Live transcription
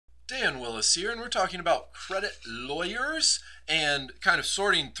Dan Willis here, and we're talking about credit lawyers and kind of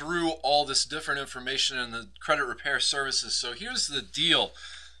sorting through all this different information in the credit repair services. So here's the deal.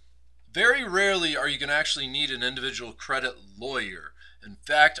 Very rarely are you going to actually need an individual credit lawyer. In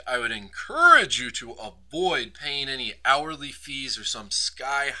fact, I would encourage you to avoid paying any hourly fees or some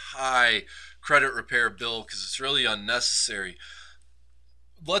sky-high credit repair bill because it's really unnecessary.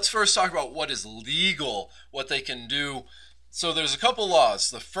 Let's first talk about what is legal, what they can do. So there's a couple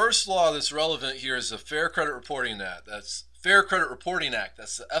laws. The first law that's relevant here is the Fair Credit Reporting Act. That's Fair Credit Reporting Act.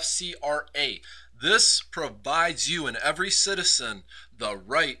 That's the FCRA. This provides you and every citizen the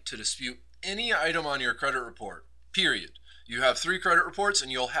right to dispute any item on your credit report, period. You have 3 credit reports and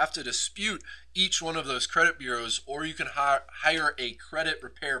you'll have to dispute each one of those credit bureaus, or you can hire a credit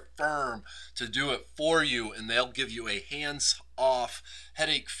repair firm to do it for you, and they'll give you a hands-off,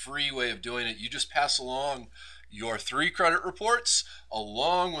 headache-free way of doing it. You just pass along your 3 credit reports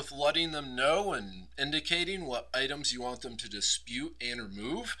along with letting them know and indicating what items you want them to dispute and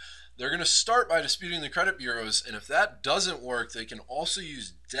remove. They're going to start by disputing the credit bureaus, and if that doesn't work, they can also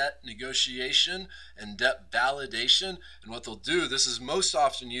use debt negotiation and debt validation. And what they'll do, this is most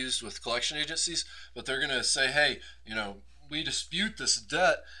often used with collection agencies, but they're going to say, hey, we dispute this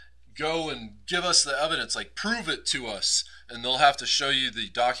debt. Go and give us the evidence, like prove it to us, and they'll have to show you the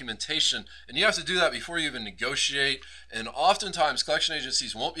documentation, and you have to do that before you even negotiate. And oftentimes collection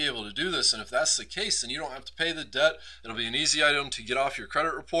agencies won't be able to do this, and if that's the case, then you don't have to pay the debt. It'll be an easy item to get off your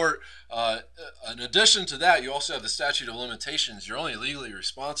credit report. In addition to that, you also have the statute of limitations. You're only legally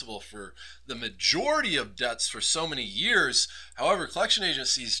responsible for the majority of debts for so many years. However, collection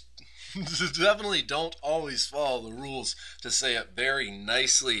agencies definitely don't always follow the rules, to say it very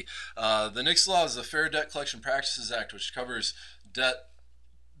nicely. The next law is the Fair Debt Collection Practices Act, which covers debt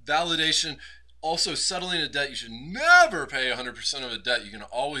validation. Also, settling a debt, you should never pay 100% of a debt. You can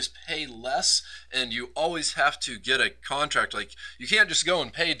always pay less, and you always have to get a contract. Like, you can't just go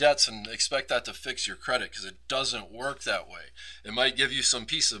and pay debts and expect that to fix your credit, because it doesn't work that way. It might give you some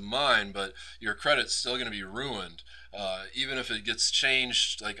peace of mind, but your credit's still going to be ruined. Even if it gets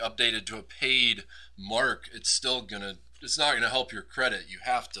changed, like updated to a paid mark, it's not going to help your credit. You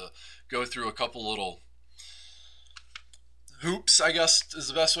have to go through a couple little hoops, I guess is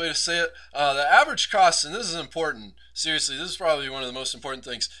the best way to say it. The average cost, and this is important, seriously, this is probably one of the most important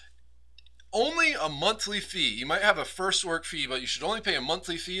things. Only a monthly fee. You might have a first work fee, but you should only pay a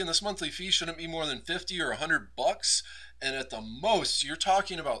monthly fee, and this monthly fee shouldn't be more than 50 or $100. And at the most, you're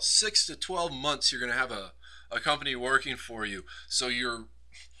talking about 6 to 12 months you're going to have a company working for you. So you're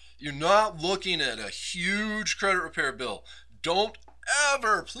not looking at a huge credit repair bill.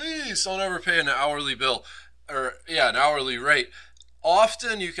 Please don't ever pay an hourly bill, or an hourly rate.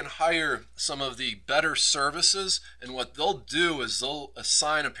 Often you can hire some of the better services, and what they'll do is they'll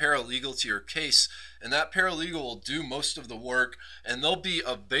assign a paralegal to your case, and that paralegal will do most of the work, and they'll be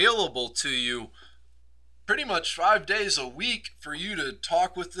available to you pretty much 5 days a week for you to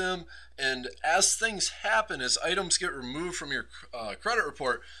talk with them. And as things happen, as items get removed from your credit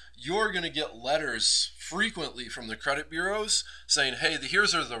report, you're going to get letters frequently from the credit bureaus saying, hey,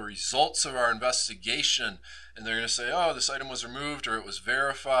 here's are the results of our investigation. And they're going to say, oh, this item was removed, or it was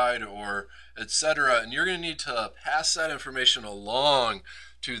verified, or etc. And you're going to need to pass that information along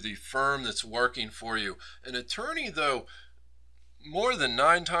to the firm that's working for you. An attorney, though, more than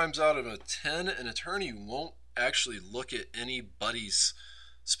 9 times out of 10, an attorney won't actually look at anybody's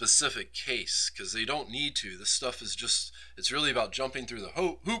specific case, because they don't need to. This stuff is it's really about jumping through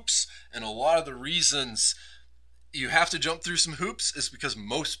the hoops, and a lot of the reasons you have to jump through some hoops is because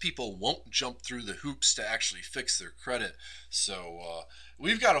most people won't jump through the hoops to actually fix their credit. So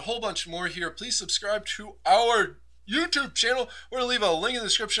we've got a whole bunch more here. Please subscribe to our YouTube channel. We're going to leave a link in the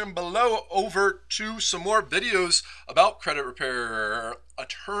description below over to some more videos about credit repair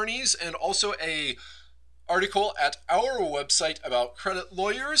attorneys, and also a article at our website about credit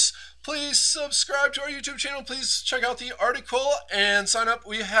lawyers. Please subscribe to our YouTube channel. Please check out the article and sign up.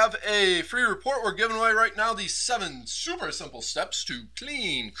 We have a free report we're giving away right now, the 7 super simple steps to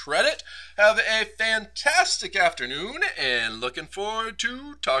clean credit. Have a fantastic afternoon, and looking forward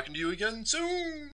to talking to you again soon.